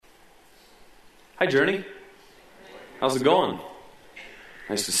Hi, Journey. How's it going?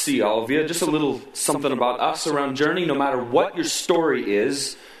 Nice to see all of you. Just a little something about us around Journey. No matter what your story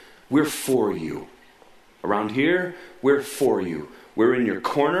is, we're for you. Around here, we're for you. We're in your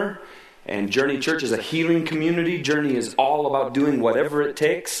corner, and Journey Church is a healing community. Journey is all about doing whatever it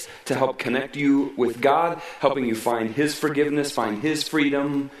takes to help connect you with God, helping you find His forgiveness, find His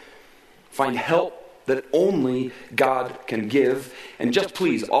freedom, find help that only God can give. And just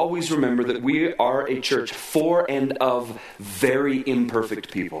please always remember that we are a church for and of very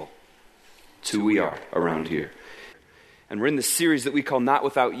imperfect people. It's who we are around here. And we're in this series that we call Not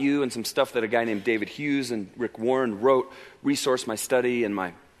Without You, and some stuff that a guy named David Hughes and Rick Warren wrote, resourced my study and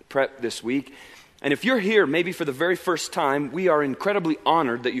my prep this week. And if you're here maybe for the very first time, we are incredibly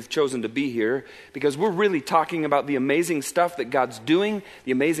honored that you've chosen to be here, because we're really talking about the amazing stuff that God's doing,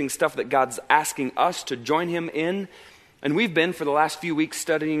 the amazing stuff that God's asking us to join Him in. And we've been, for the last few weeks,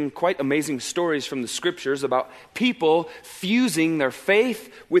 studying quite amazing stories from the Scriptures about people fusing their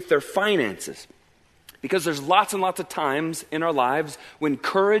faith with their finances. Because there's lots and lots of times in our lives when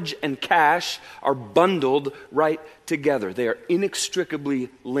courage and cash are bundled right together. They are inextricably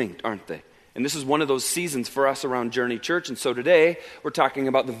linked, aren't they? And this is one of those seasons for us around Journey Church. And so today, we're talking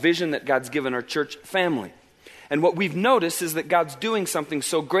about the vision that God's given our church family. And what we've noticed is that God's doing something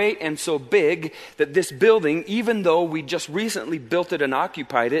so great and so big that this building, even though we just recently built it and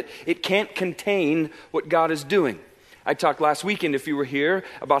occupied it, it can't contain what God is doing. I talked last weekend, if you were here,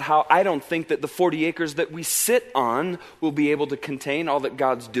 about how I don't think that the 40 acres that we sit on will be able to contain all that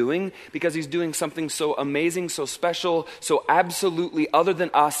God's doing, because He's doing something so amazing, so special, so absolutely other than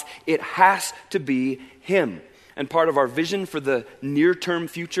us. It has to be Him. And part of our vision for the near-term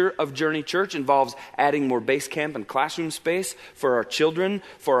future of Journey Church involves adding more base camp and classroom space for our children,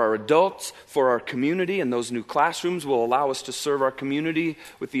 for our adults, for our community. And those new classrooms will allow us to serve our community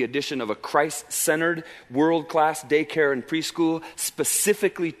with the addition of a Christ-centered, world-class daycare and preschool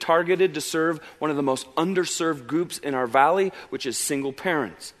specifically targeted to serve one of the most underserved groups in our valley, which is single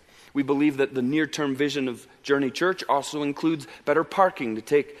parents. We believe that the near-term vision of Journey Church also includes better parking to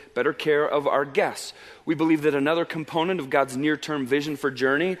take better care of our guests. We believe that another component of God's near-term vision for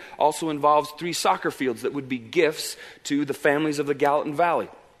Journey also involves 3 soccer fields that would be gifts to the families of the Gallatin Valley.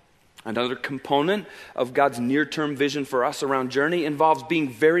 Another component of God's near-term vision for us around Journey involves being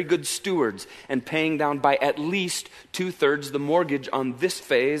very good stewards and paying down by at least 2/3 the mortgage on this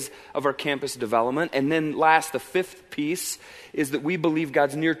phase of our campus development. And then last, the 5th piece is that we believe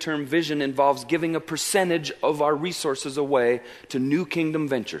God's near-term vision involves giving a percentage of our resources away to new kingdom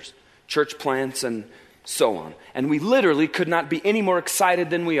ventures, church plants, and so on. And we literally could not be any more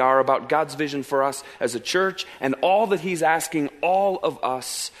excited than we are about God's vision for us as a church and all that He's asking all of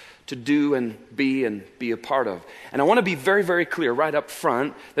us to do and be a part of. And I want to be very, very clear right up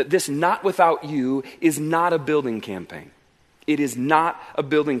front that this Not Without You is not a building campaign. It is not a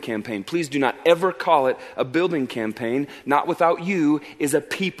building campaign. Please do not ever call it a building campaign. Not Without You is a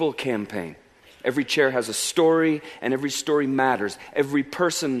people campaign. Every chair has a story, and every story matters. Every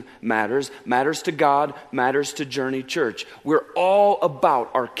person matters to God, matters to Journey Church. We're all about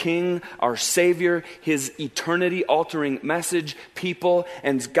our King, our Savior, His eternity-altering message, people,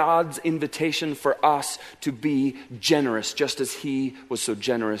 and God's invitation for us to be generous, just as He was so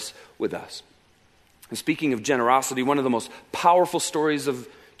generous with us. And speaking of generosity, one of the most powerful stories of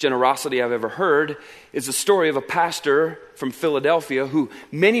generosity I've ever heard is the story of a pastor from Philadelphia who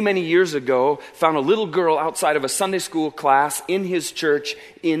many, many years ago found a little girl outside of a Sunday school class in his church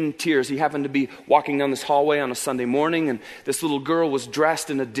in tears. He happened to be walking down this hallway on a Sunday morning, and this little girl was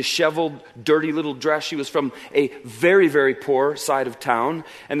dressed in a disheveled, dirty little dress. She was from a very, very poor side of town,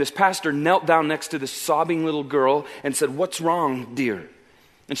 and this pastor knelt down next to this sobbing little girl and said, "What's wrong, dear?"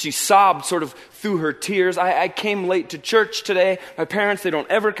 And she sobbed sort of through her tears. I came late to church today. My parents, they don't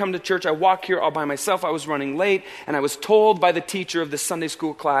ever come to church. I walk here all by myself. I was running late, and I was told by the teacher of this Sunday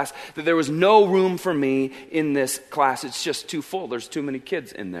school class that there was no room for me in this class. It's just too full. There's too many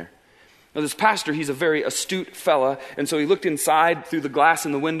kids in there. Now, this pastor, he's a very astute fella, and so he looked inside through the glass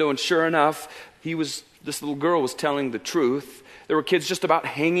in the window, and sure enough, this little girl was telling the truth. There were kids just about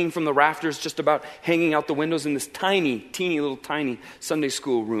hanging from the rafters, just about hanging out the windows in this teeny little Sunday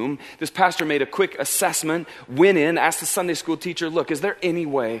school room. This pastor made a quick assessment, went in, asked the Sunday school teacher, "Look, is there any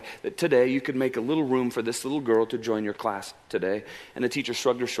way that today you could make a little room for this little girl to join your class today?" And the teacher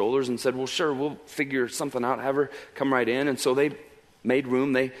shrugged her shoulders and said, "Well, sure, we'll figure something out, have her come right in." And so they made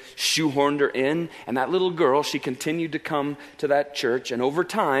room, they shoehorned her in, and that little girl, she continued to come to that church, and over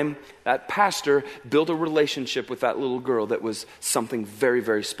time, that pastor built a relationship with that little girl that was something very,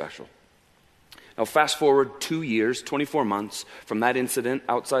 very special. Now fast forward 2 years, 24 months from that incident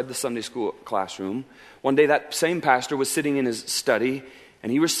outside the Sunday school classroom. One day that same pastor was sitting in his study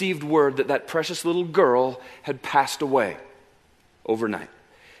and he received word that that precious little girl had passed away overnight.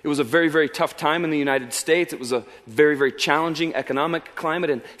 It was a very, very tough time in the United States. It was a very, very challenging economic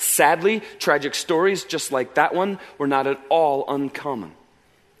climate. And sadly, tragic stories just like that one were not at all uncommon.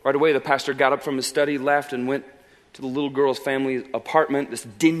 Right away, the pastor got up from his study, left, and went to the little girl's family apartment, this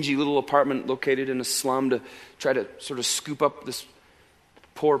dingy little apartment located in a slum, to try to sort of scoop up this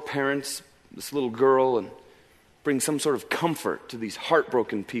poor parents, this little girl, and bring some sort of comfort to these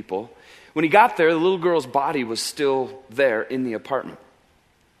heartbroken people. When he got there, the little girl's body was still there in the apartment.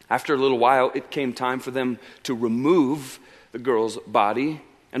 After a little while, it came time for them to remove the girl's body.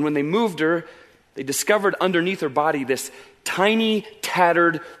 And when they moved her, they discovered underneath her body this tiny,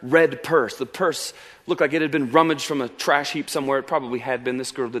 tattered red purse. The purse looked like it had been rummaged from a trash heap somewhere. It probably had been.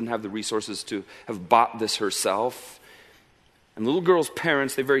 This girl didn't have the resources to have bought this herself. And the little girl's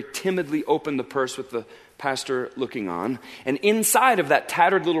parents, they very timidly opened the purse with the pastor looking on. And inside of that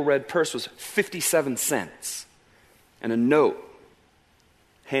tattered little red purse was 57 cents and a note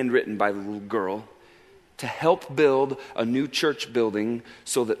handwritten by the little girl to help build a new church building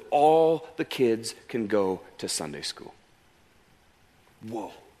so that all the kids can go to Sunday school.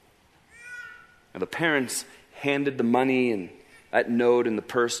 Whoa. Now the parents handed the money and that note and the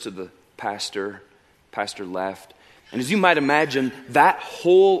purse to the pastor. Pastor left. And as you might imagine, that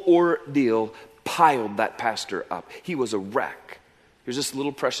whole ordeal piled that pastor up. He was a wreck. Here's this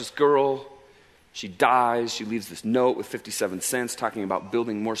little precious girl. She dies. She leaves this note with 57 cents talking about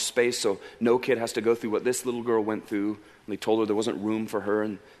building more space so no kid has to go through what this little girl went through. And they told her there wasn't room for her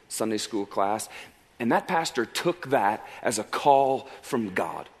in Sunday school class. And that pastor took that as a call from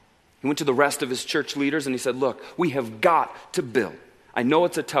God. He went to the rest of his church leaders and he said, look, we have got to build. I know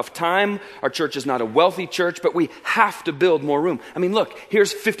it's a tough time. Our church is not a wealthy church, but we have to build more room. I mean, look,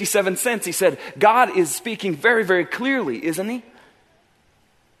 here's 57 cents. He said, God is speaking very, very clearly, isn't he?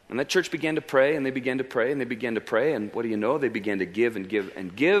 And that church began to pray, and they began to pray, and they began to pray, and what do you know? They began to give and give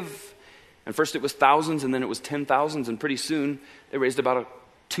and give. And first it was thousands, and then it was 10,000s, and pretty soon they raised about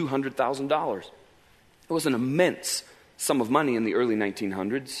 $200,000. It was an immense sum of money in the early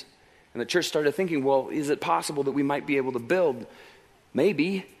 1900s. And the church started thinking, well, is it possible that we might be able to build?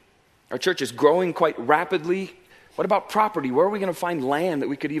 Maybe. Our church is growing quite rapidly. What about property? Where are we going to find land that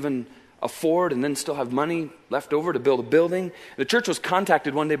we could even afford and then still have money left over to build a building? The church was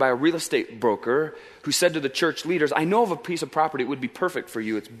contacted one day by a real estate broker who said to the church leaders, I know of a piece of property. It would be perfect for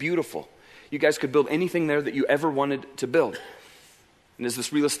you. It's beautiful. You guys could build anything there that you ever wanted to build. And as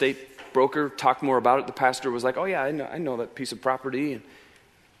this real estate broker talked more about it, the pastor was like, oh yeah, I know that piece of property. And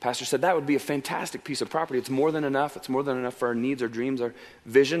the pastor said, that would be a fantastic piece of property. It's more than enough. It's more than enough for our needs, our dreams, our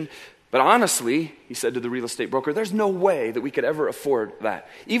vision. But honestly, he said to the real estate broker, there's no way that we could ever afford that.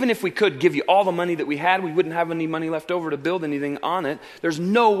 Even if we could give you all the money that we had, we wouldn't have any money left over to build anything on it. There's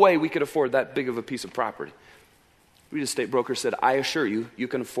no way we could afford that big of a piece of property. The real estate broker said, I assure you, you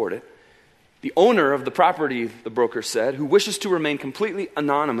can afford it. The owner of the property, the broker said, who wishes to remain completely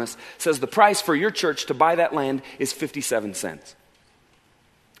anonymous, says the price for your church to buy that land is 57 cents.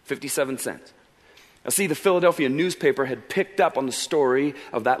 57 cents. Now see, the Philadelphia newspaper had picked up on the story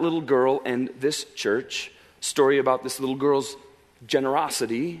of that little girl and this church, story about this little girl's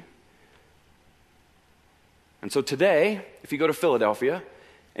generosity. And so today, if you go to Philadelphia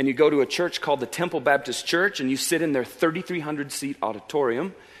and you go to a church called the Temple Baptist Church and you sit in their 3,300 seat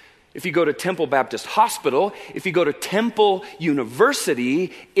auditorium, if you go to Temple Baptist Hospital, if you go to Temple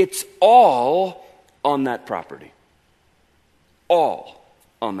University, it's all on that property. All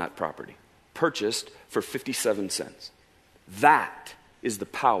on that property. Purchased for 57 cents. That is the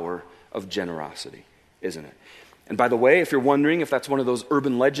power of generosity, isn't it? And by the way, if you're wondering if that's one of those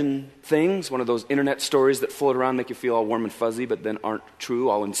urban legend things, one of those internet stories that float around, make you feel all warm and fuzzy, but then aren't true,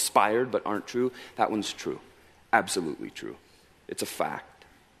 all inspired but aren't true, that one's true. Absolutely true. It's a fact.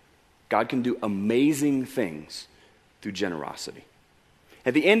 God can do amazing things through generosity.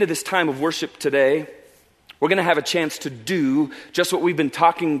 At the end of this time of worship today, we're going to have a chance to do just what we've been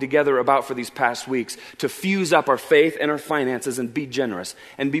talking together about for these past weeks, to fuse up our faith and our finances and be generous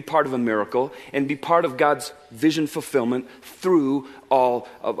and be part of a miracle and be part of God's vision fulfillment through all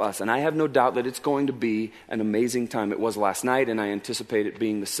of us. And I have no doubt that it's going to be an amazing time. It was last night, and I anticipate it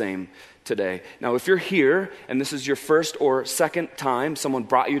being the same today. Now, if you're here and this is your first or second time someone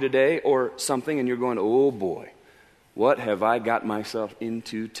brought you today or something and you're going, oh boy, what have I got myself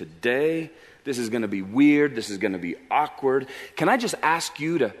into today? This is going to be weird. This is going to be awkward. Can I just ask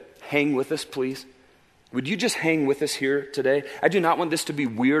you to hang with us, please? Would you just hang with us here today? I do not want this to be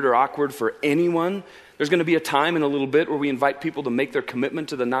weird or awkward for anyone. There's going to be a time in a little bit where we invite people to make their commitment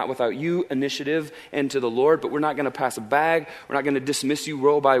to the Not Without You initiative and to the Lord, but we're not going to pass a bag. We're not going to dismiss you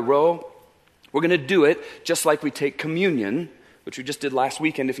row by row. We're going to do it just like we take communion, which we just did last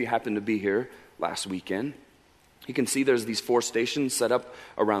weekend if you happen to be here last weekend. You can see there's these 4 stations set up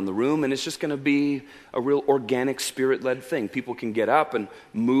around the room, and it's just going to be a real organic, spirit-led thing. People can get up and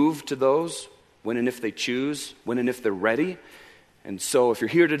move to those when and if they choose, when and if they're ready. And so if you're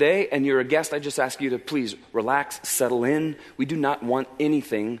here today and you're a guest, I just ask you to please relax, settle in. We do not want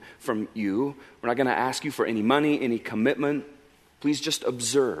anything from you. We're not going to ask you for any money, any commitment. Please just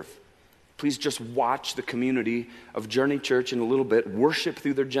observe. Please just watch the community of Journey Church in a little bit, worship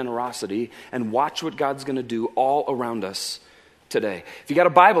through their generosity, and watch what God's going to do all around us today. If you got a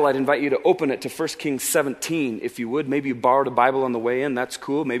Bible, I'd invite you to open it to 1 Kings 17, if you would. Maybe you borrowed a Bible on the way in. That's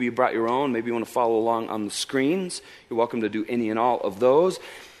cool. Maybe you brought your own. Maybe you want to follow along on the screens. You're welcome to do any and all of those.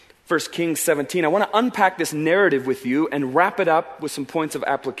 1 Kings 17. I want to unpack this narrative with you and wrap it up with some points of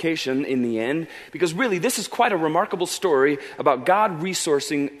application in the end, because really this is quite a remarkable story about God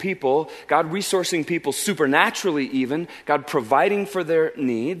resourcing people supernaturally even, God providing for their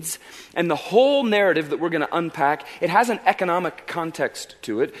needs. And the whole narrative that we're going to unpack, it has an economic context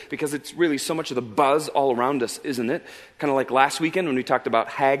to it, because it's really so much of the buzz all around us, isn't it? Kind of like last weekend when we talked about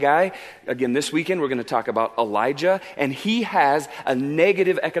Haggai. Again, this weekend we're going to talk about Elijah, and he has a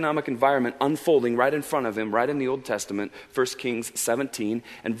negative economic environment unfolding right in front of him, right in the Old Testament, 1 Kings 17.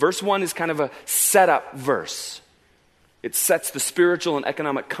 And verse 1 is kind of a setup verse. It sets the spiritual and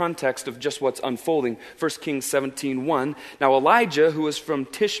economic context of just what's unfolding. 1 Kings 17:1. Now Elijah, who was from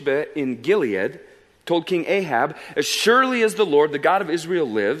Tishbe in Gilead, told King Ahab, "As surely as the Lord, the God of Israel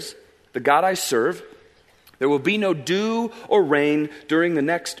lives, the God I serve, there will be no dew or rain during the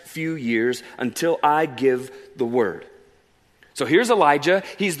next few years until I give the word." So here's Elijah.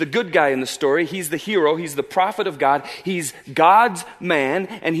 He's the good guy in the story. He's the hero. He's the prophet of God. He's God's man,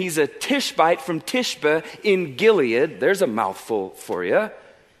 and he's a Tishbite from Tishbe in Gilead. There's a mouthful for you.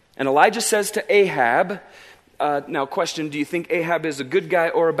 And Elijah says to Ahab, now question, do you think Ahab is a good guy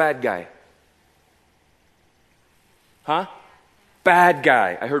or a bad guy? Huh? Bad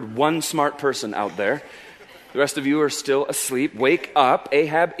guy. I heard one smart person out there. The rest of you are still asleep. Wake up.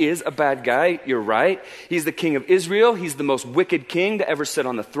 Ahab is a bad guy. You're right. He's the king of Israel. He's the most wicked king to ever sit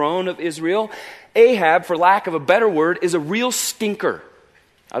on the throne of Israel. Ahab, for lack of a better word, is a real stinker.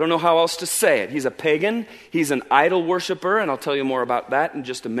 I don't know how else to say it. He's a pagan. He's an idol worshiper, and I'll tell you more about that in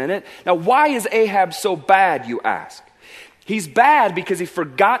just a minute. Now, why is Ahab so bad, you ask? He's bad because he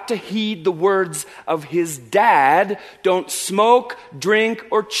forgot to heed the words of his dad. Don't smoke, drink,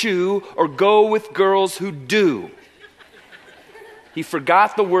 or chew, or go with girls who do. He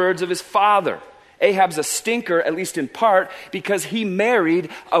forgot the words of his father. Ahab's a stinker, at least in part, because he married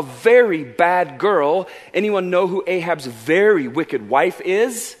a very bad girl. Anyone know who Ahab's very wicked wife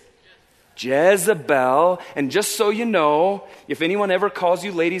is? Jezebel. And just so you know, if anyone ever calls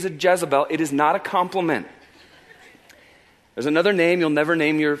you ladies a Jezebel, it is not a compliment. There's another name you'll never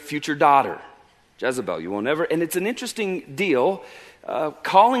name your future daughter. Jezebel. You won't ever. And it's an interesting deal.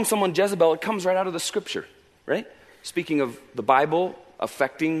 Calling someone Jezebel, it comes right out of the scripture, right? Speaking of the Bible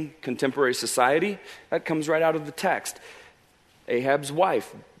affecting contemporary society, that comes right out of the text. Ahab's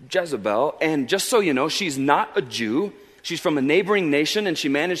wife, Jezebel. And just so you know, she's not a Jew. She's from a neighboring nation, and she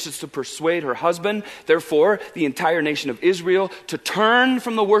manages to persuade her husband, therefore the entire nation of Israel, to turn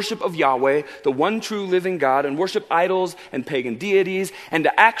from the worship of Yahweh, the one true living God, and worship idols and pagan deities, and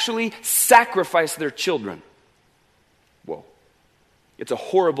to actually sacrifice their children. Whoa. It's a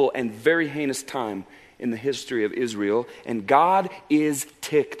horrible and very heinous time in the history of Israel, and God is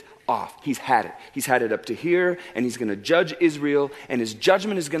ticked off. He's had it. He's had it up to here, and he's going to judge Israel, and his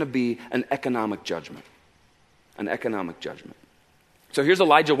judgment is going to be an economic judgment. An economic judgment. So here's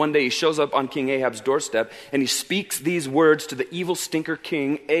Elijah. One day he shows up on King Ahab's doorstep, and he speaks these words to the evil stinker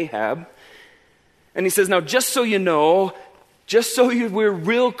king Ahab. And he says, now just so you know, we're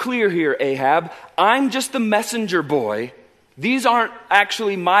real clear here, Ahab, I'm just the messenger boy. These aren't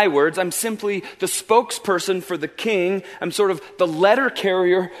actually my words. I'm simply the spokesperson for the king. I'm sort of the letter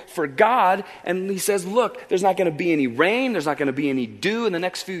carrier for God. And he says, look, there's not going to be any rain. There's not going to be any dew in the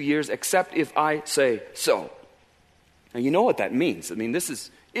next few years, except if I say so. Now, you know what that means. I mean, this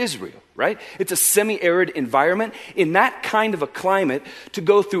is Israel, right? It's a semi-arid environment. In that kind of a climate, to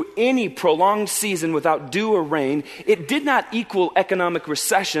go through any prolonged season without dew or rain, it did not equal economic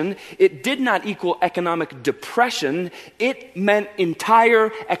recession. It did not equal economic depression. It meant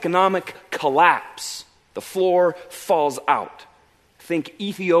entire economic collapse. The floor falls out. Think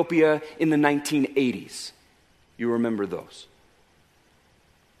Ethiopia in the 1980s. You remember those.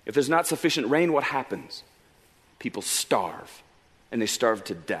 If there's not sufficient rain, what happens? People starve, and they starve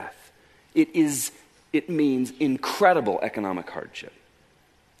to death. It means incredible economic hardship.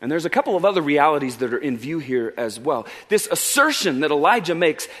 And there's a couple of other realities that are in view here as well. This assertion that Elijah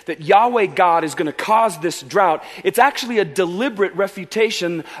makes that Yahweh God is going to cause this drought, it's actually a deliberate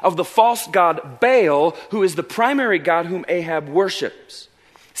refutation of the false god Baal, who is the primary god whom Ahab worships.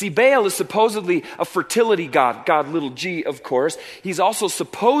 See, Baal is supposedly a fertility god, God little g, of course. He's also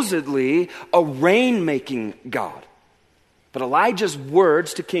supposedly a rain-making god. But Elijah's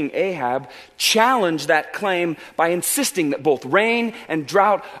words to King Ahab challenge that claim by insisting that both rain and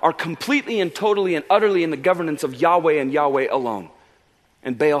drought are completely and totally and utterly in the governance of Yahweh and Yahweh alone.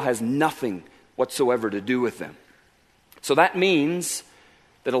 And Baal has nothing whatsoever to do with them. So that means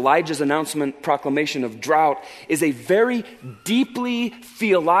that Elijah's proclamation of drought is a very deeply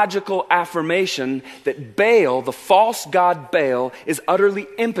theological affirmation that Baal, the false god Baal, is utterly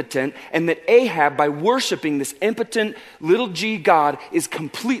impotent, and that Ahab, by worshiping this impotent little g god, is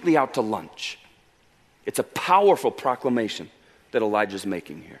completely out to lunch. It's a powerful proclamation that Elijah's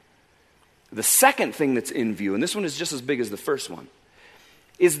making here. The second thing that's in view, and this one is just as big as the first one,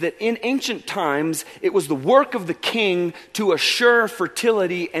 is that in ancient times, it was the work of the king to assure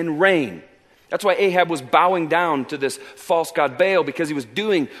fertility and rain. That's why Ahab was bowing down to this false god Baal, because he was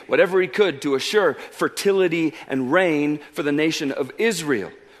doing whatever he could to assure fertility and rain for the nation of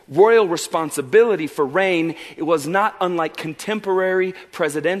Israel. Royal responsibility for rain, it was not unlike contemporary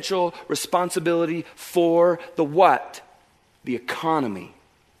presidential responsibility for the what? The economy.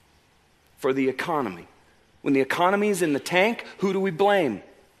 For the economy. When the economy's in the tank, who do we blame?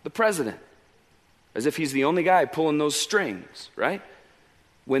 The president. As if he's the only guy pulling those strings, right?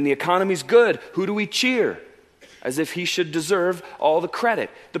 When the economy's good, who do we cheer? As if he should deserve all the credit.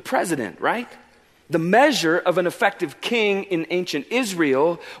 The president, right? The measure of an effective king in ancient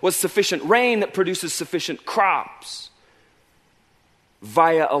Israel was sufficient rain that produces sufficient crops.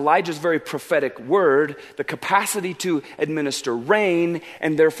 Via Elijah's very prophetic word, the capacity to administer rain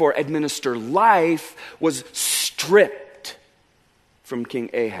and therefore administer life was stripped from King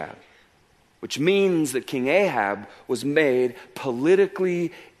Ahab, which means that King Ahab was made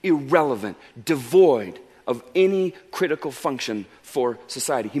politically irrelevant, devoid of any critical function for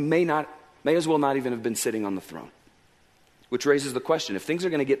society. He may as well not even have been sitting on the throne. Which raises the question, if things are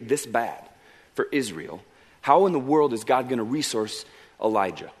going to get this bad for Israel, how in the world is God going to resource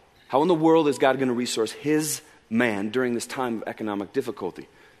Elijah? How in the world is God going to resource his man during this time of economic difficulty?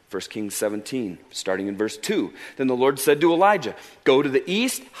 1 Kings 17, starting in verse 2. Then the Lord said to Elijah, go to the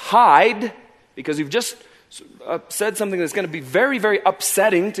east, hide, because you've just said something that's going to be very, very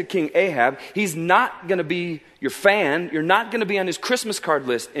upsetting to King Ahab. He's not going to be your fan. You're not going to be on his Christmas card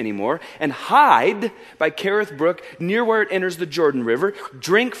list anymore. And hide by Kerith Brook, near where it enters the Jordan River.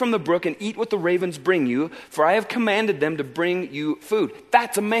 Drink from the brook and eat what the ravens bring you, for I have commanded them to bring you food.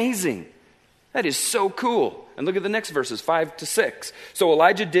 That's amazing. That is so cool. And look at the next verses, 5 to 6. So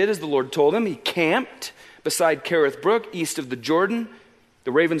Elijah did as the Lord told him. He camped beside Kerith Brook, east of the Jordan.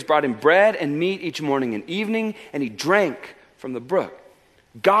 The ravens brought him bread and meat each morning and evening, and he drank from the brook.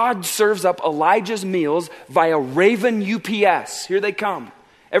 God serves up Elijah's meals via raven UPS. Here they come.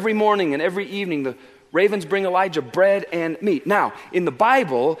 Every morning and every evening, the ravens bring Elijah bread and meat. Now, in the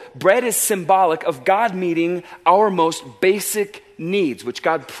Bible, bread is symbolic of God meeting our most basic needs, which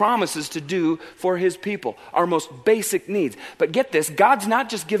God promises to do for his people, our most basic needs. But get this, God's not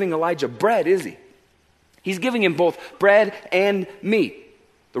just giving Elijah bread, is he? He's giving him both bread and meat.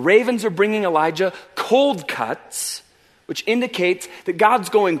 The ravens are bringing Elijah cold cuts, which indicates that God's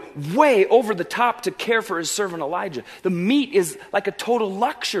going way over the top to care for his servant Elijah. The meat is like a total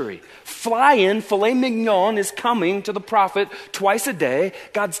luxury. Fly-in filet mignon is coming to the prophet twice a day.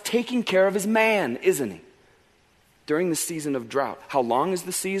 God's taking care of his man, isn't he? During the season of drought. How long is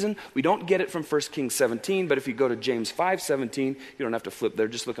the season? We don't get it from 1 Kings 17, but if you go to James 5:17, you don't have to flip there,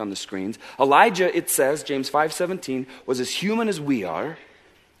 just look on the screens. Elijah, it says, James 5:17, was as human as we are,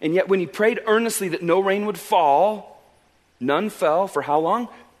 and yet when he prayed earnestly that no rain would fall, none fell for how long?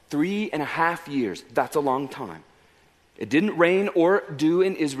 3.5 years. That's a long time. It didn't rain or dew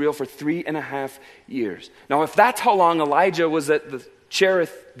in Israel for 3.5 years. Now, if that's how long Elijah was at the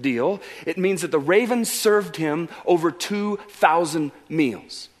Cherith deal, it means that the ravens served him over 2,000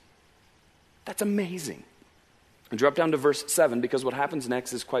 meals. That's amazing. And drop down to verse 7, because what happens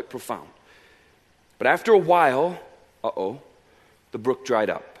next is quite profound. But after a while, the brook dried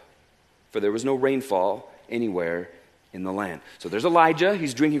up, for there was no rainfall anywhere in the land. So there's Elijah.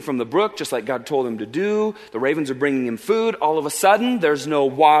 He's drinking from the brook, just like God told him to do. The ravens are bringing him food. All of a sudden, there's no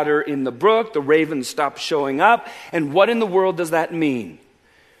water in the brook. The ravens stop showing up. And what in the world does that mean?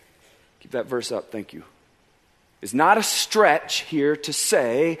 Keep that verse up. Thank you. It's not a stretch here to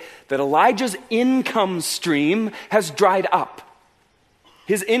say that Elijah's income stream has dried up.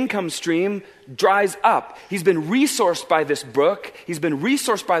 His income stream dries up. He's been resourced by this brook. He's been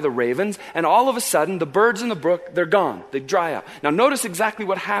resourced by the ravens. And all of a sudden, the birds in the brook, they're gone. They dry up. Now notice exactly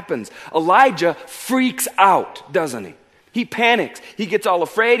what happens. Elijah freaks out, doesn't he? He panics. He gets all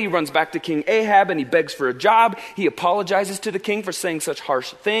afraid. He runs back to King Ahab and he begs for a job. He apologizes to the king for saying such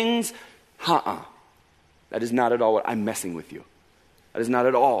harsh things. That is not at all what I'm messing with you. That is not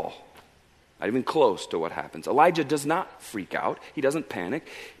at all. Not even close to what happens. Elijah does not freak out. He doesn't panic.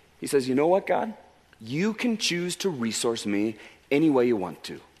 He says, you know what, God? You can choose to resource me any way you want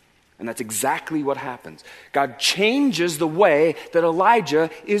to. And that's exactly what happens. God changes the way that Elijah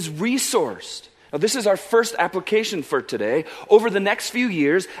is resourced. Now, this is our first application for today. Over the next few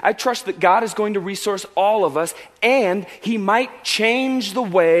years, I trust that God is going to resource all of us, and He might change the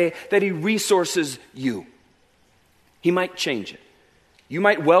way that He resources you. He might change it. You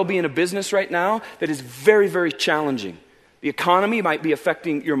might well be in a business right now that is very, very challenging. The economy might be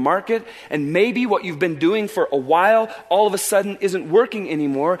affecting your market, and maybe what you've been doing for a while all of a sudden isn't working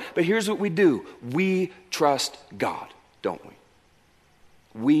anymore. But here's what we do. We trust God, don't we?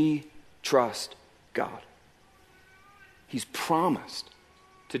 We trust God. He's promised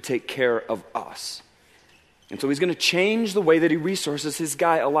to take care of us. And so He's going to change the way that He resources His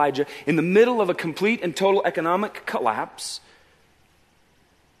guy Elijah in the middle of a complete and total economic collapse.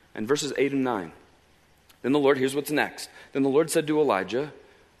 And verses 8 and 9. Then the Lord, here's what's next. Then the Lord said to Elijah,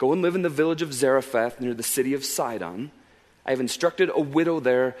 go and live in the village of Zarephath near the city of Sidon. I have instructed a widow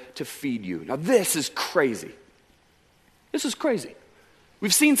there to feed you. Now this is crazy. This is crazy.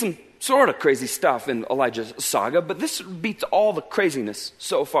 We've seen some sort of crazy stuff in Elijah's saga, but this beats all the craziness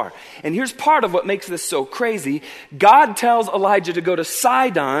so far. And here's part of what makes this so crazy. God tells Elijah to go to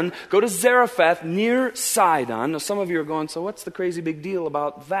Sidon, go to Zarephath near Sidon. Now some of you are going, so what's the crazy big deal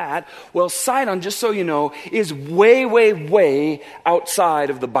about that? Well, Sidon, just so you know, is way, way, way outside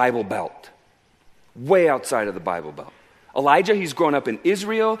of the Bible Belt. Way outside of the Bible Belt. Elijah, he's grown up in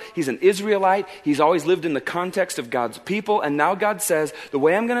Israel. He's an Israelite. He's always lived in the context of God's people. And now God says, the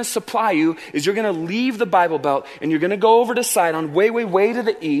way I'm going to supply you is you're going to leave the Bible Belt and you're going to go over to Sidon, way, way, way to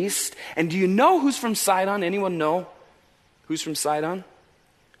the east. And do you know who's from Sidon? Anyone know who's from Sidon?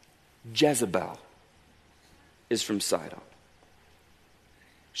 Jezebel is from Sidon.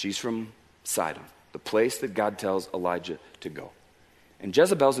 She's from Sidon, the place that God tells Elijah to go. And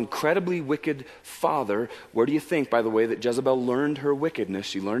Jezebel's incredibly wicked father, where do you think, by the way, that Jezebel learned her wickedness?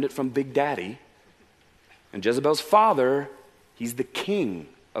 She learned it from Big Daddy. And Jezebel's father, he's the king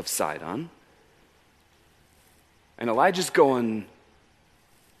of Sidon. And Elijah's going,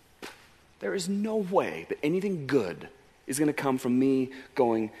 there is no way that anything good is going to come from me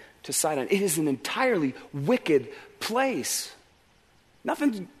going to Sidon. It is an entirely wicked place.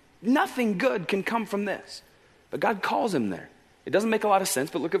 Nothing good can come from this. But God calls him there. It doesn't make a lot of sense,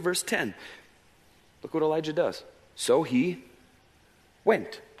 but look at verse 10. Look what Elijah does. So he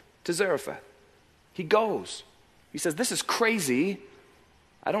went to Zarephath. He goes. He says, this is crazy.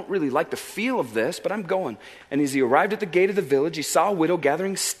 I don't really like the feel of this, but I'm going. And as he arrived at the gate of the village, he saw a widow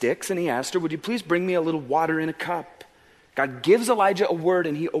gathering sticks, and he asked her, would you please bring me a little water in a cup? God gives Elijah a word,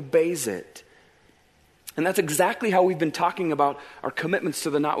 and he obeys it. And that's exactly how we've been talking about our commitments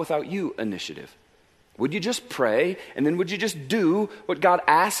to the Not Without You initiative. Would you just pray, and then would you just do what God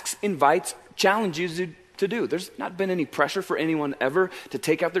asks, invites, challenges you to do? There's not been any pressure for anyone ever to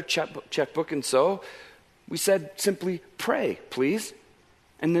take out their checkbook and so. We said simply pray, please,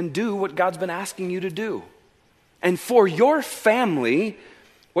 and then do what God's been asking you to do. And for your family,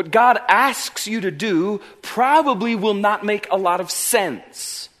 what God asks you to do probably will not make a lot of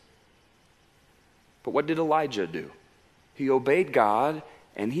sense. But what did Elijah do? He obeyed God,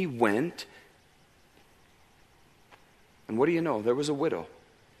 and he went. And what do you know? There was a widow,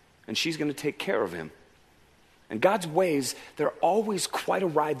 and she's going to take care of him. And God's ways, they're always quite a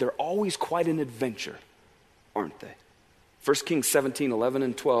ride. They're always quite an adventure, aren't they? 1 Kings 17, 11,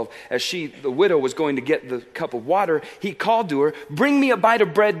 and 12. As the widow was going to get the cup of water, he called to her, bring me a bite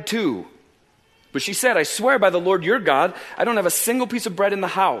of bread too. But she said, I swear by the Lord your God, I don't have a single piece of bread in the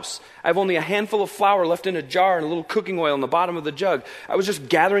house. I have only a handful of flour left in a jar and a little cooking oil in the bottom of the jug. I was just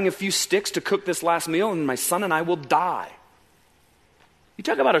gathering a few sticks to cook this last meal, and my son and I will die. You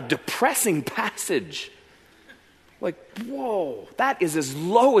talk about a depressing passage. Like, whoa, that is as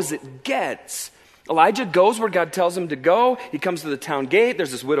low as it gets. Elijah goes where God tells him to go. He comes to the town gate.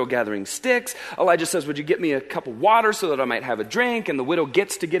 There's this widow gathering sticks. Elijah says, would you get me a cup of water so that I might have a drink? And the widow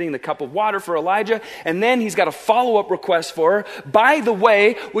gets to getting the cup of water for Elijah. And then he's got a follow-up request for her. By the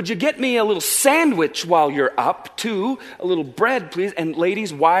way, would you get me a little sandwich while you're up too? A little bread, please. And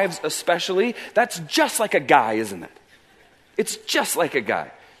ladies, wives especially, that's just like a guy, isn't it? It's just like a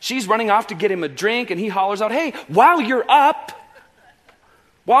guy. She's running off to get him a drink and he hollers out, hey, while you're up,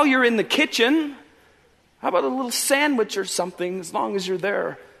 while you're in the kitchen, how about a little sandwich or something as long as you're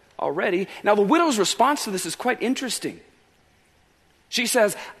there already? Now, the widow's response to this is quite interesting. She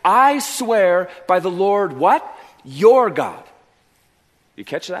says, I swear by the Lord, what? Your God. You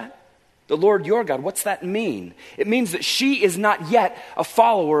catch that? The Lord, your God. What's that mean? It means that she is not yet a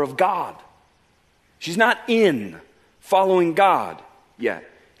follower of God. She's not in following God yet.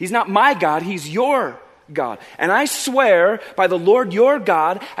 He's not my God, he's your God. And I swear by the Lord your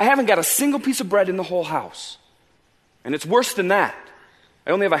God, I haven't got a single piece of bread in the whole house. And it's worse than that. I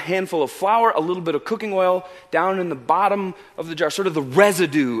only have a handful of flour, a little bit of cooking oil down in the bottom of the jar, sort of the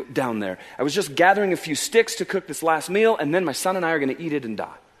residue down there. I was just gathering a few sticks to cook this last meal, and then my son and I are going to eat it and die.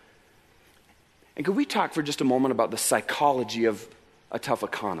 And could we talk for just a moment about the psychology of a tough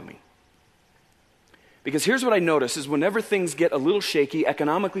economy? Because here's what I notice is whenever things get a little shaky,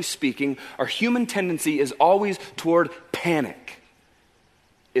 economically speaking, our human tendency is always toward panic,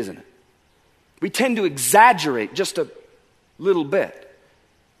 isn't it? We tend to exaggerate just a little bit.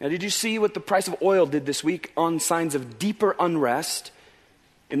 Now, did you see what the price of oil did this week on signs of deeper unrest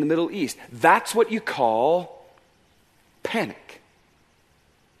in the Middle East? That's what you call panic.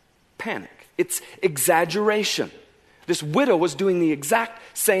 Panic. It's exaggeration. This widow was doing the exact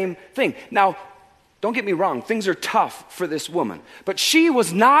same thing. Now, don't get me wrong, things are tough for this woman. But she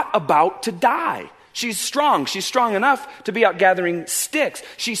was not about to die. She's strong. She's strong enough to be out gathering sticks.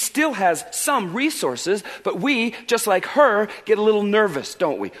 She still has some resources, but we, just like her, get a little nervous,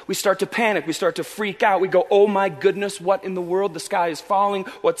 don't we? We start to panic. We start to freak out. We go, oh my goodness, what in the world? The sky is falling.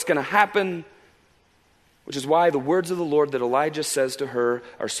 What's going to happen? Which is why the words of the Lord that Elijah says to her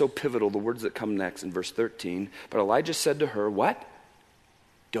are so pivotal, the words that come next in verse 13. But Elijah said to her, what?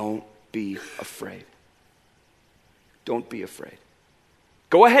 Don't be afraid. Don't be afraid.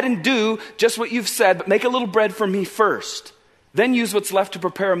 Go ahead and do just what you've said, but make a little bread for me first. Then use what's left to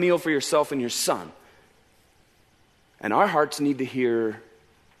prepare a meal for yourself and your son. And our hearts need to hear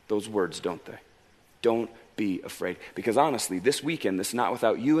those words, don't they? Don't be afraid. Because honestly, this weekend, this Not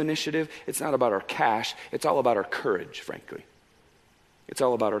Without You initiative, it's not about our cash. It's all about our courage, frankly. It's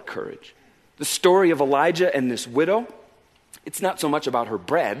all about our courage. The story of Elijah and this widow, it's not so much about her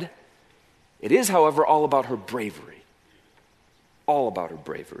bread. It is, however, all about her bravery. All about her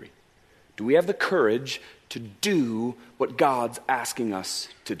bravery. Do we have the courage to do what God's asking us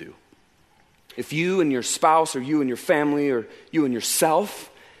to do? If you and your spouse, or you and your family, or you and yourself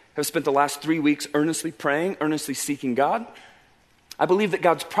have spent the last 3 weeks earnestly praying, earnestly seeking God, I believe that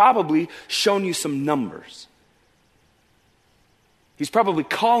God's probably shown you some numbers. He's probably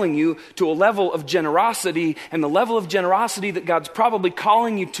calling you to a level of generosity, and the level of generosity that God's probably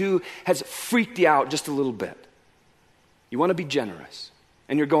calling you to has freaked you out just a little bit. You want to be generous.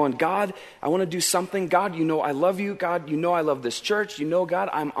 And you're going, God, I want to do something. God, you know I love you. God, you know I love this church. You know, God,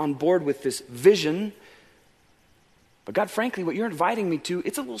 I'm on board with this vision. But God, frankly, what you're inviting me to,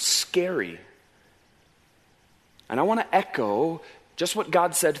 it's a little scary. And I want to echo just what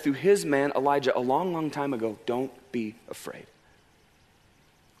God said through his man, Elijah, a long, long time ago. Don't be afraid.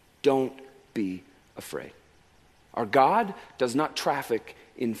 Don't be afraid. Our God does not traffic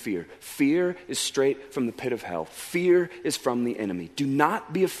in fear. Fear is straight from the pit of hell. Fear is from the enemy. Do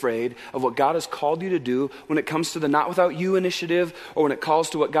not be afraid of what God has called you to do when it comes to the Not Without You initiative, or when it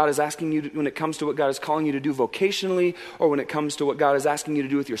comes to what God is asking you to, when it comes to what God is calling you to do vocationally, or when it comes to what God is asking you to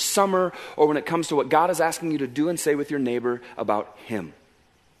do with your summer, or when it comes to what God is asking you to do and say with your neighbor about him.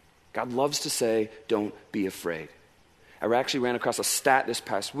 God loves to say, don't be afraid. I actually ran across a stat this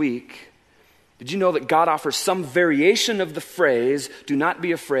past week. Did you know that God offers some variation of the phrase, do not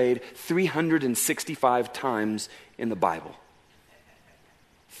be afraid, 365 times in the Bible?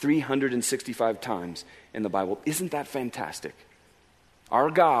 365 times in the Bible. Isn't that fantastic?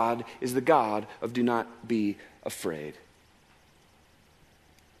 Our God is the God of do not be afraid.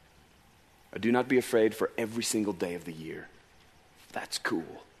 Do not be afraid for every single day of the year. That's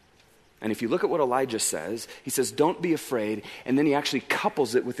cool. And if you look at what Elijah says, he says, don't be afraid, and then he actually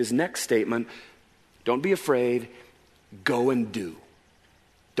couples it with his next statement, don't be afraid, go and do.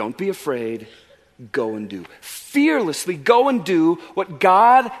 Don't be afraid, go and do. Fearlessly go and do what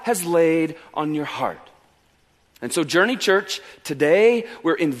God has laid on your heart. And so Journey Church, today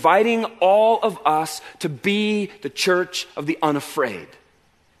we're inviting all of us to be the church of the unafraid.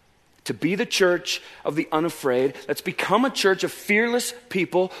 To be the church of the unafraid. Let's become a church of fearless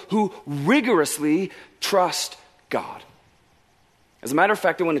people who rigorously trust God. As a matter of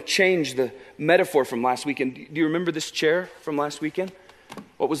fact, I want to change the metaphor from last weekend. Do you remember this chair from last weekend?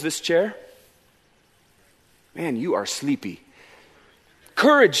 What was this chair? Man, you are sleepy.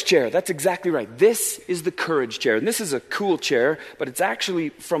 Courage chair, that's exactly right. This is the courage chair. And this is a cool chair, but it's actually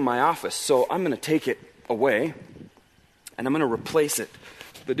from my office. So I'm going to take it away, and I'm going to replace it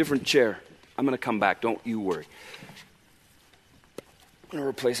with a different chair. I'm going to come back, don't you worry. I'm going to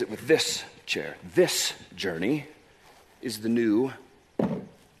replace it with this chair. This Journey is the new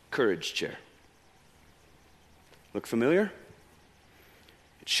courage chair. Look familiar?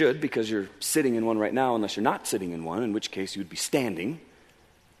 It should, because you're sitting in one right now, unless you're not sitting in one, in which case you would be standing.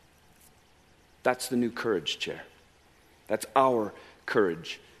 That's the new courage chair. That's our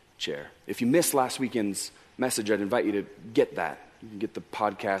courage chair. If you missed last weekend's message, I'd invite you to get that. You can get the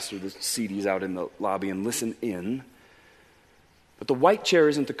podcast or the CDs out in the lobby and listen in. But the white chair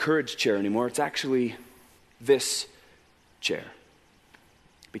isn't the courage chair anymore. It's actually this chair.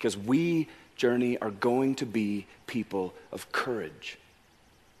 Because we, Journey, are going to be people of courage.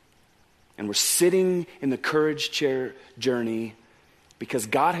 And we're sitting in the courage chair, Journey, because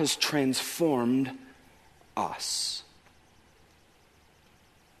God has transformed us.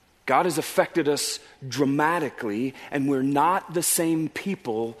 God has affected us dramatically, and we're not the same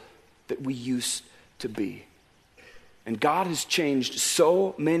people that we used to be. And God has changed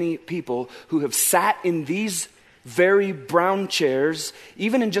so many people who have sat in these very brown chairs,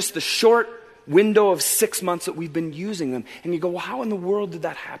 even in just the short window of 6 months that we've been using them. And you go, well, how in the world did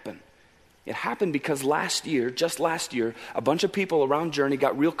that happen? It happened because just last year, a bunch of people around Journey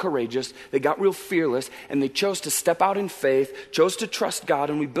got real courageous, they got real fearless, and they chose to step out in faith, chose to trust God,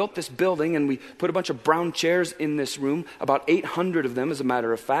 and we built this building, and we put a bunch of brown chairs in this room, about 800 of them, as a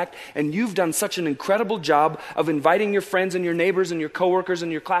matter of fact, and you've done such an incredible job of inviting your friends and your neighbors and your coworkers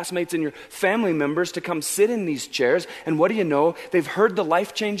and your classmates and your family members to come sit in these chairs, and what do you know? They've heard the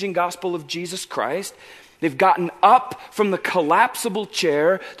life-changing gospel of Jesus Christ. They've gotten up from the collapsible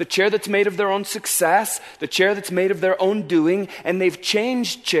chair, the chair that's made of their own success, the chair that's made of their own doing, and they've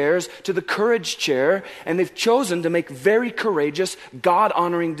changed chairs to the courage chair, and they've chosen to make very courageous,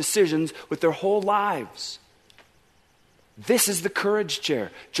 God-honoring decisions with their whole lives. This is the courage chair.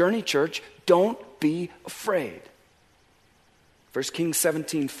 Journey Church, don't be afraid. 1 Kings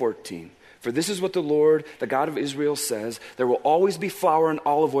 17:14. For this is what the Lord, the God of Israel, says, there will always be flour and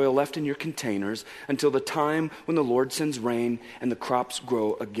olive oil left in your containers until the time when the Lord sends rain and the crops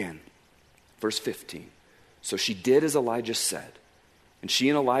grow again. Verse 15. So she did as Elijah said, and she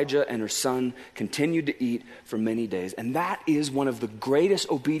and Elijah and her son continued to eat for many days. And that is one of the greatest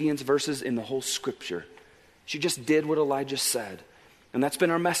obedience verses in the whole scripture. She just did what Elijah said. And that's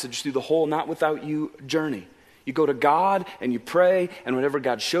been our message through the whole Not Without You journey. You go to God and you pray, and whatever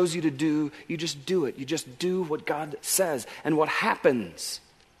God shows you to do, you just do it. You just do what God says. And what happens?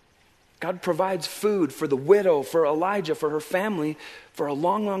 God provides food for the widow, for Elijah, for her family, for a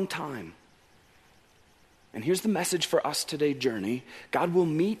long, long time. And here's the message for us today, Journey. God will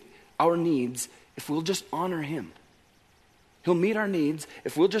meet our needs if we'll just honor Him. He'll meet our needs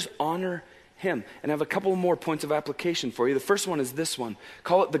if we'll just honor Him. And I have a couple more points of application for you. The first one is this one.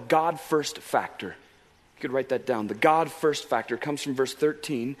 Call it the God first factor. You could write that down. The God first factor comes from verse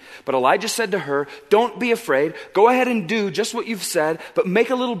 13. But Elijah said to her, don't be afraid. Go ahead and do just what you've said, but make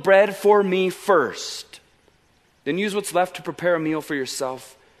a little bread for me first. Then use what's left to prepare a meal for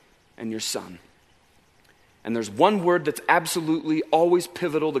yourself and your son. And there's one word that's absolutely always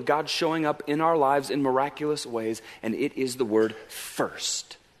pivotal to God showing up in our lives in miraculous ways, and it is the word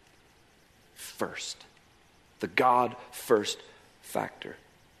first. First. The God first factor.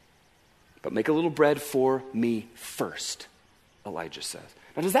 But make a little bread for me first, Elijah says.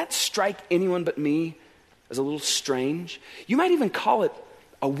 Now, does that strike anyone but me as a little strange? You might even call it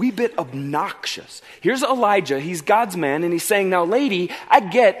a wee bit obnoxious. Here's Elijah, he's God's man, and he's saying, now, lady, I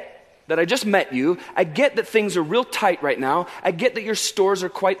get that I just met you. I get that things are real tight right now. I get that your stores are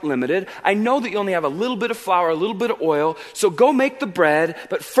quite limited. I know that you only have a little bit of flour, a little bit of oil, so go make the bread,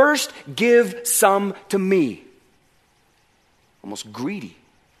 but first give some to me. Almost greedy.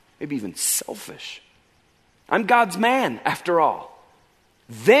 Maybe even selfish. I'm God's man, after all.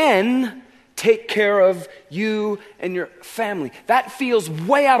 Then take care of you and your family. That feels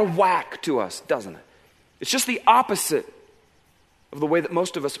way out of whack to us, doesn't it? It's just the opposite of the way that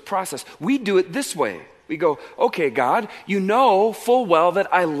most of us process. We do it this way. We go, okay, God, you know full well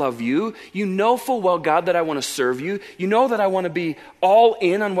that I love you. You know full well, God, that I want to serve you. You know that I want to be all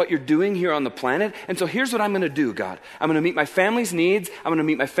in on what you're doing here on the planet. And so here's what I'm going to do, God. I'm going to meet my family's needs. I'm going to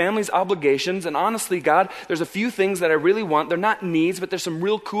meet my family's obligations. And honestly, God, there's a few things that I really want. They're not needs, but there's some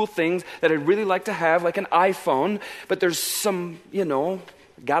real cool things that I'd really like to have, like an iPhone. But there's some,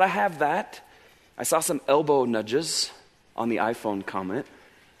 gotta have that. I saw some elbow nudges on the iPhone comment.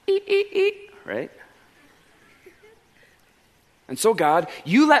 Eat, eat, eat, right? And so, God,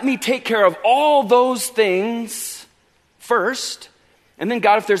 you let me take care of all those things first. And then,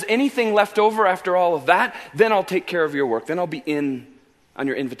 God, if there's anything left over after all of that, then I'll take care of your work. Then I'll be in on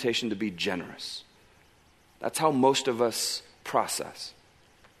your invitation to be generous. That's how most of us process.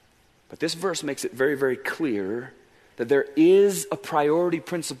 But this verse makes it very, very clear that there is a priority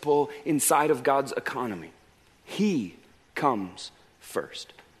principle inside of God's economy. He comes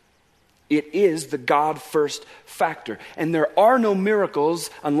first. It is the God first factor. And there are no miracles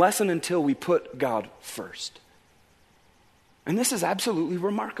unless and until we put God first. And this is absolutely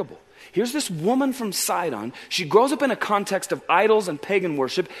remarkable. Here's this woman from Sidon. She grows up in a context of idols and pagan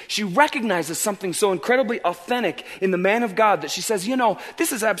worship. She recognizes something so incredibly authentic in the man of God that she says,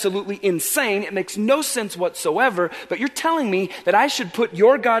 this is absolutely insane. It makes no sense whatsoever, but you're telling me that I should put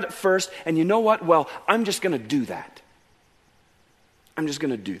your God first, and you know what? Well, I'm just going to do that. I'm just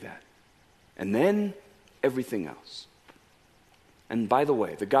going to do that. And then everything else. And by the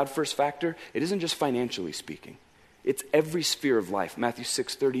way, the God first factor, it isn't just financially speaking. It's every sphere of life. Matthew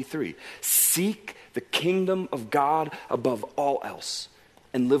 6:33. Seek the kingdom of God above all else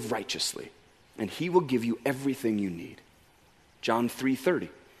and live righteously, and he will give you everything you need. John 3:30.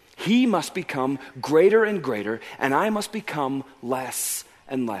 He must become greater and greater, and I must become less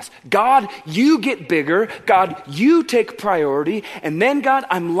and less. God, you get bigger. God, you take priority. And then, God,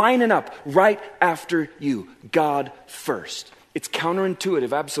 I'm lining up right after you. God first. It's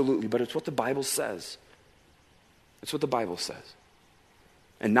counterintuitive, absolutely, but it's what the Bible says. It's what the Bible says.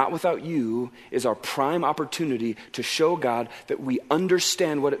 And not without you is our prime opportunity to show God that we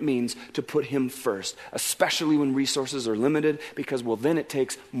understand what it means to put him first, especially when resources are limited, because, then it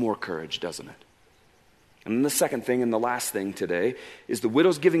takes more courage, doesn't it? And then the second thing and the last thing today is the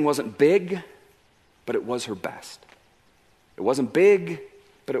widow's giving wasn't big, but it was her best. It wasn't big,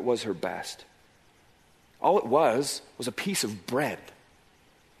 but it was her best. All it was a piece of bread.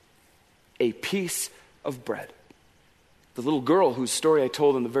 A piece of bread. The little girl whose story I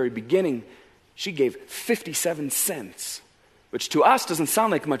told in the very beginning, she gave 57 cents, which to us doesn't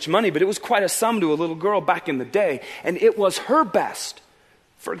sound like much money, but it was quite a sum to a little girl back in the day, and it was her best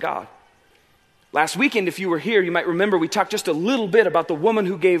for God. Last weekend, if you were here, you might remember we talked just a little bit about the woman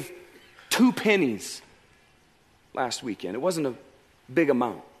who gave 2 pennies last weekend. It wasn't a big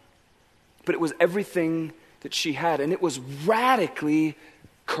amount, but it was everything that she had, and it was radically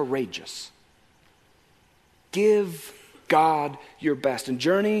courageous. Give God your best. And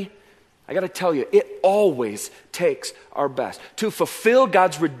Journey, I got to tell you, it always takes our best. To fulfill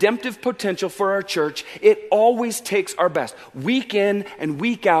God's redemptive potential for our church, it always takes our best. Week in and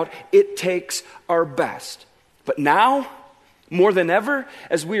week out, it takes our best. But now, more than ever,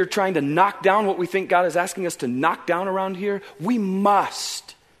 as we are trying to knock down what we think God is asking us to knock down around here, we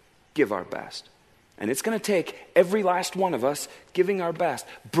must give our best. And it's going to take every last one of us giving our best.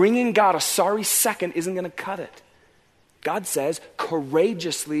 Bringing God a sorry second isn't going to cut it. God says,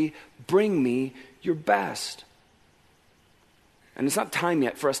 courageously bring me your best. And it's not time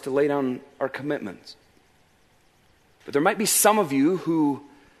yet for us to lay down our commitments. But there might be some of you who,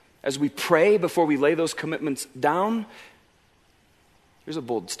 as we pray before we lay those commitments down, here's a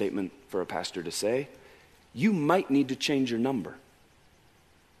bold statement for a pastor to say, you might need to change your number.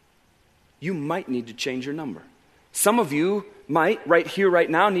 You might need to change your number. Some of you might, right here, right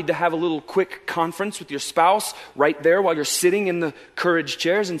now, need to have a little quick conference with your spouse right there while you're sitting in the courage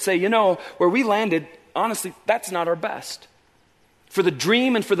chairs and say, where we landed, honestly, that's not our best. For the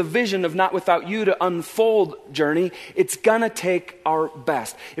dream and for the vision of Not Without You to unfold, Journey, it's gonna take our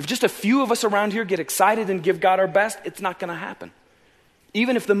best. If just a few of us around here get excited and give God our best, it's not gonna happen.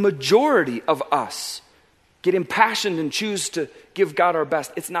 Even if the majority of us get impassioned and choose to give God our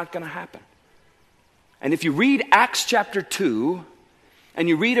best, it's not gonna happen. And if you read Acts chapter 2, and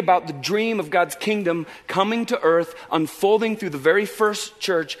you read about the dream of God's kingdom coming to earth, unfolding through the very first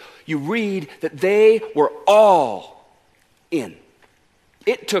church, you read that they were all in.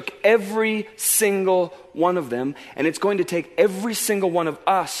 It took every single one of them, and it's going to take every single one of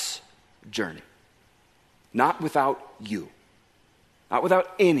us, Journey. Not without you. Not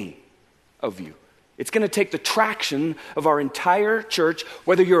without any of you. It's going to take the traction of our entire church,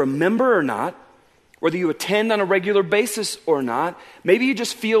 whether you're a member or not, Whether you attend on a regular basis or not, maybe you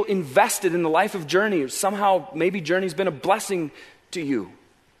just feel invested in the life of Journey, or somehow maybe Journey's been a blessing to you.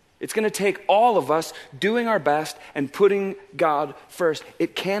 It's going to take all of us doing our best and putting God first.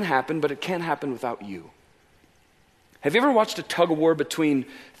 It can happen, but it can't happen without you. Have you ever watched a tug of war between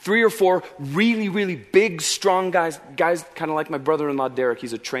 3 or 4 really, really big, strong guys kind of like my brother-in-law Derek?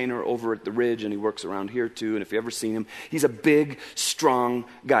 He's a trainer over at the Ridge, and he works around here too, and if you've ever seen him, he's a big, strong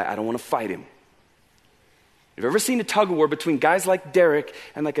guy. I don't want to fight him. Have you ever seen a tug of war between guys like Derek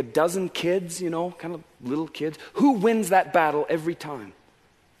and like a dozen kids, kind of little kids? Who wins that battle every time?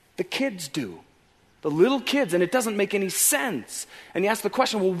 The kids do. The little kids, and it doesn't make any sense. And you ask the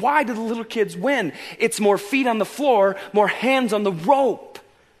question, well, why do the little kids win? It's more feet on the floor, more hands on the rope.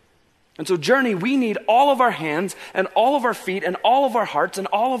 And so, Journey, we need all of our hands and all of our feet and all of our hearts and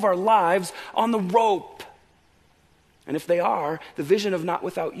all of our lives on the rope. And if they are, the vision of Not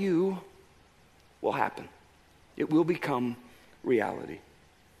Without You will happen. It will become reality.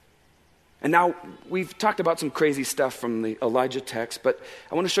 And now, we've talked about some crazy stuff from the Elijah text, but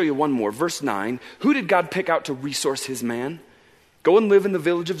I want to show you one more. Verse 9, who did God pick out to resource his man? Go and live in the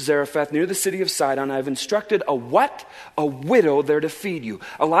village of Zarephath near the city of Sidon. I have instructed a what? A widow there to feed you.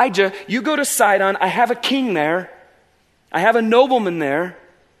 Elijah, you go to Sidon. I have a king there. I have a nobleman there.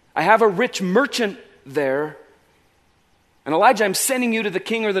 I have a rich merchant there. And Elijah, I'm sending you to the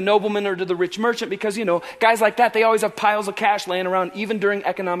king or the nobleman or to the rich merchant because, guys like that, they always have piles of cash laying around even during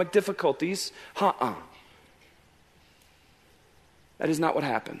economic difficulties. That is not what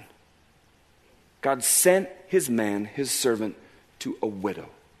happened. God sent his man, his servant, to a widow.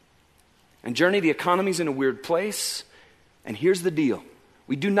 And Journey, the economy's in a weird place. And here's the deal.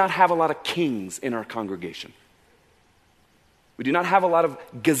 We do not have a lot of kings in our congregation. We do not have a lot of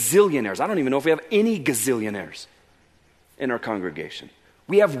gazillionaires. I don't even know if we have any gazillionaires in our congregation.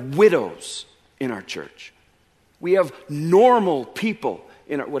 We have widows in our church. We have normal people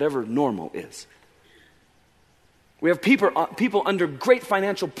in our, whatever normal is. We have people under great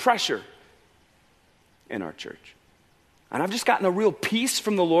financial pressure in our church. And I've just gotten a real peace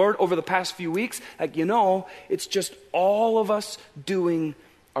from the Lord over the past few weeks. It's just all of us doing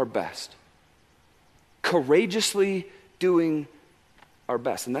our best. Courageously doing our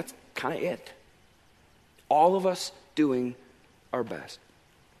best. And that's kind of it. All of us doing our best.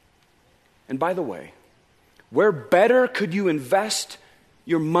 And by the way, where better could you invest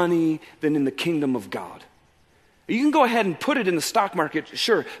your money than in the kingdom of God? You can go ahead and put it in the stock market,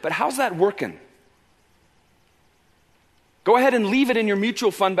 sure, but how's that working? Go ahead and leave it in your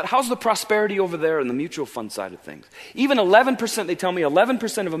mutual fund, but how's the prosperity over there in the mutual fund side of things? Even 11%, they tell me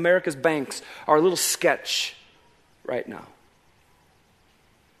 11% of America's banks are a little sketch right now.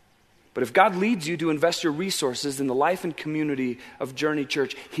 But if God leads you to invest your resources in the life and community of Journey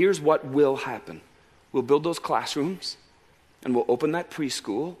Church, here's what will happen. We'll build those classrooms, and we'll open that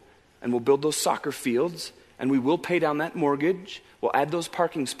preschool, and we'll build those soccer fields, and we will pay down that mortgage. We'll add those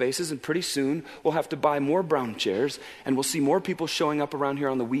parking spaces, and pretty soon we'll have to buy more brown chairs, and we'll see more people showing up around here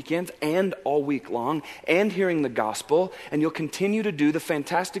on the weekends and all week long and hearing the gospel, and you'll continue to do the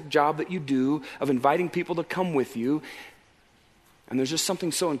fantastic job that you do of inviting people to come with you. And there's just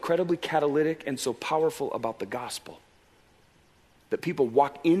something so incredibly catalytic and so powerful about the gospel. That people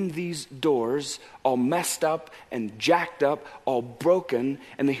walk in these doors all messed up and jacked up, all broken,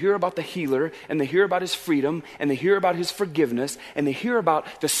 and they hear about the healer, and they hear about his freedom, and they hear about his forgiveness, and they hear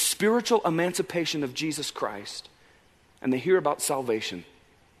about the spiritual emancipation of Jesus Christ, and they hear about salvation.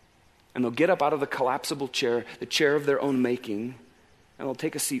 And they'll get up out of the collapsible chair, the chair of their own making, and they'll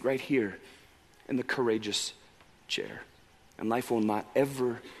take a seat right here in the courageous chair. And life will not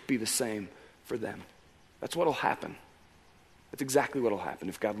ever be the same for them. That's what will happen. That's exactly what will happen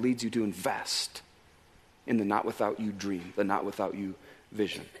if God leads you to invest in the Not Without You dream, the Not Without You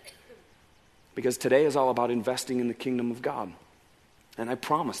vision. Because today is all about investing in the kingdom of God. And I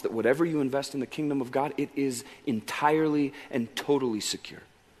promise that whatever you invest in the kingdom of God, it is entirely and totally secure.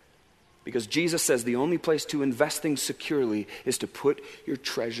 Because Jesus says the only place to invest things securely is to put your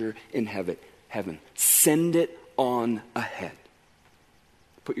treasure in heaven. Send it on ahead.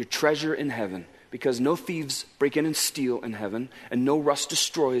 Put your treasure in heaven, because no thieves break in and steal in heaven, and no rust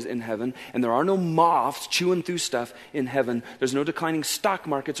destroys in heaven, and there are no moths chewing through stuff in heaven. There's no declining stock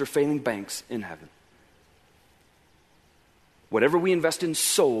markets or failing banks in heaven. Whatever we invest in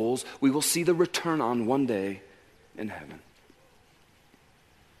souls, we will see the return on one day in heaven.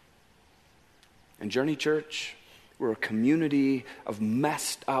 And Journey Church, we're a community of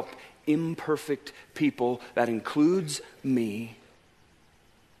messed up, imperfect people that includes me,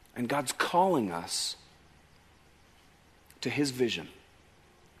 and God's calling us to his vision,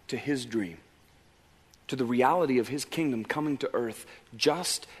 to his dream. to the reality of his kingdom coming to earth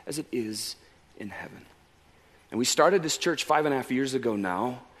just as it is in heaven. And we started this church 5.5 years ago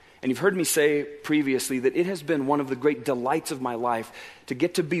now, and you've heard me say previously that it has been one of the great delights of my life to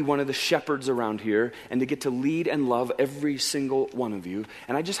get to be one of the shepherds around here and to get to lead and love every single one of you.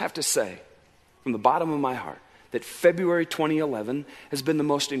 And I just have to say, from the bottom of my heart, that February 2011 has been the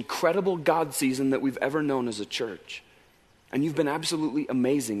most incredible God season that we've ever known as a church. And you've been absolutely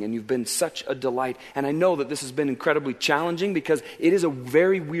amazing, and you've been such a delight. And I know that this has been incredibly challenging because it is a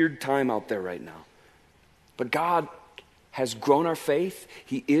very weird time out there right now. But God has grown our faith.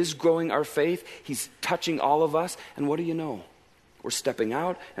 He is growing our faith. He's touching all of us. And what do you know? We're stepping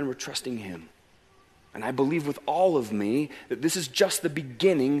out and we're trusting him. And I believe with all of me that this is just the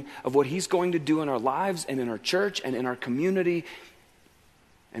beginning of what he's going to do in our lives and in our church and in our community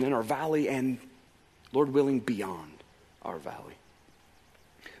and in our valley and, Lord willing, beyond our valley.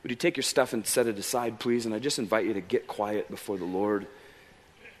 Would you take your stuff and set it aside, please? And I just invite you to get quiet before the Lord.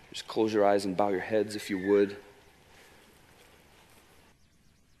 Just close your eyes and bow your heads if you would.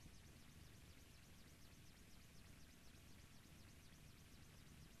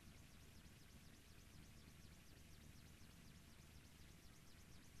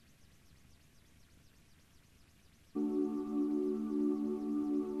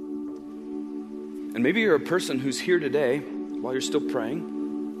 And maybe you're a person who's here today while you're still praying,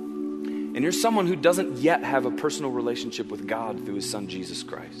 and you're someone who doesn't yet have a personal relationship with God through his son, Jesus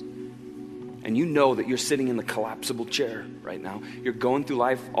Christ. And you know that you're sitting in the collapsible chair right now. You're going through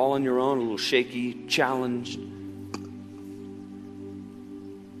life all on your own, a little shaky, challenged.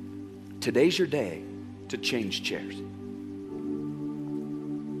 Today's your day to change chairs.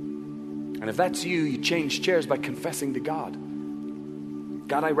 And if that's you, you change chairs by confessing to God.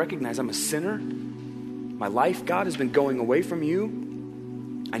 God, I recognize I'm a sinner. My life, God, has been going away from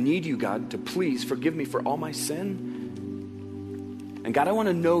you. I need you, God, to please forgive me for all my sin. And God, I want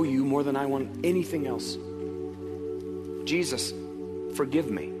to know you more than I want anything else. Jesus,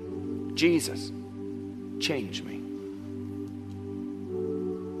 forgive me. Jesus, change me.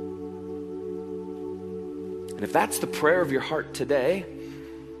 And if that's the prayer of your heart today,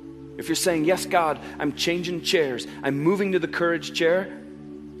 if you're saying, yes, God, I'm changing chairs, I'm moving to the courage chair,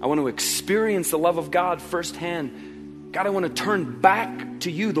 I want to experience the love of God firsthand. God, I want to turn back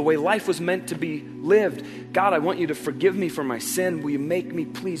to you the way life was meant to be lived. God, I want you to forgive me for my sin. Will you make me,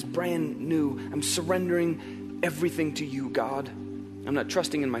 please, brand new? I'm surrendering everything to you, God. I'm not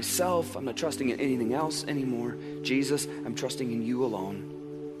trusting in myself. I'm not trusting in anything else anymore. Jesus, I'm trusting in you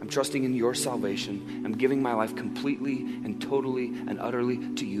alone. I'm trusting in your salvation. I'm giving my life completely and totally and utterly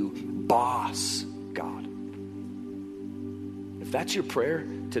to you, boss God. If that's your prayer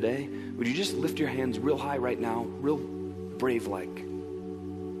today, would you just lift your hands real high right now, real brave-like,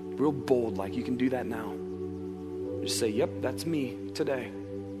 real bold-like? You can do that now. Just say, yep, that's me today.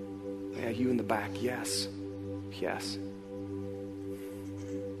 Yeah, you in the back, yes, yes.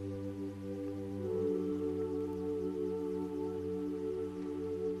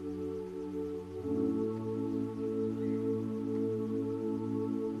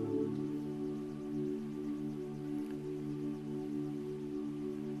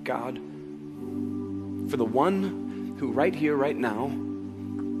 God, for the one who right here, right now,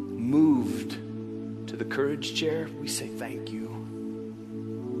 moved to the courage chair, we say thank you.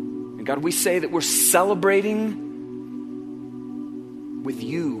 And God, we say that we're celebrating with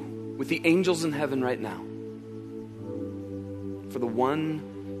you, with the angels in heaven right now, for the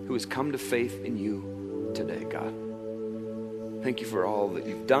one who has come to faith in you today, God. Thank you for all that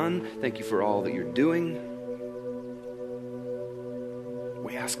you've done. Thank you for all that you're doing.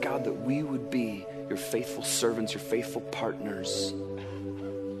 We ask, God, that we would be your faithful servants, your faithful partners,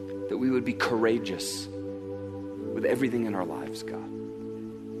 that we would be courageous with everything in our lives, God.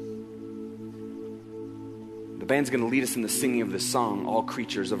 The band's going to lead us in the singing of this song, All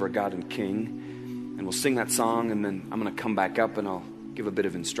Creatures of Our God and King, and we'll sing that song, and then I'm going to come back up and I'll give a bit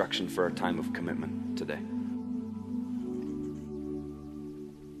of instruction for our time of commitment today.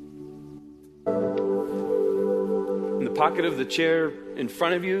 In the pocket of the chair in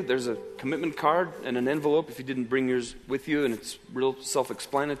front of you, there's a commitment card and an envelope if you didn't bring yours with you, and it's real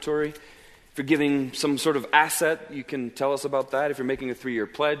self-explanatory. If you're giving some sort of asset, you can tell us about that. If you're making a 3-year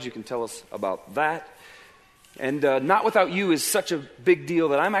pledge, you can tell us about that. And Not Without You is such a big deal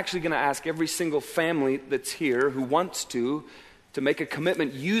that I'm actually going to ask every single family that's here who wants to make a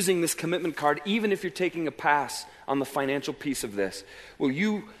commitment using this commitment card, even if you're taking a pass on the financial piece of this. Will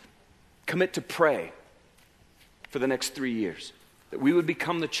you commit to pray for the next 3 years? That we would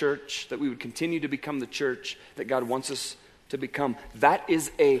become the church, that we would continue to become the church that God wants us to become. That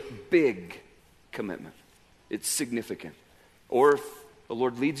is a big commitment. It's significant. Or if the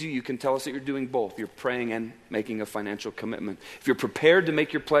Lord leads you, you can tell us that you're doing both. You're praying and making a financial commitment. If you're prepared to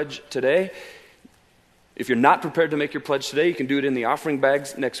make your pledge today, if you're not prepared to make your pledge today, you can do it in the offering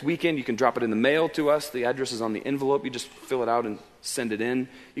bags next weekend. You can drop it in the mail to us. The address is on the envelope. You just fill it out and send it in.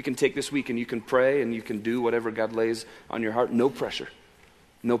 You can take this week and you can pray and you can do whatever God lays on your heart. No pressure.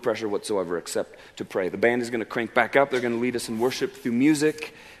 No pressure whatsoever except to pray. The band is going to crank back up. They're going to lead us in worship through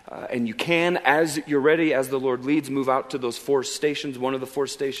music. And you can, as you're ready, as the Lord leads, move out to those 4 stations, one of the 4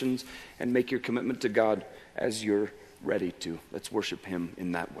 stations, and make your commitment to God as you're ready to. Let's worship Him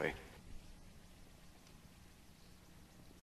in that way.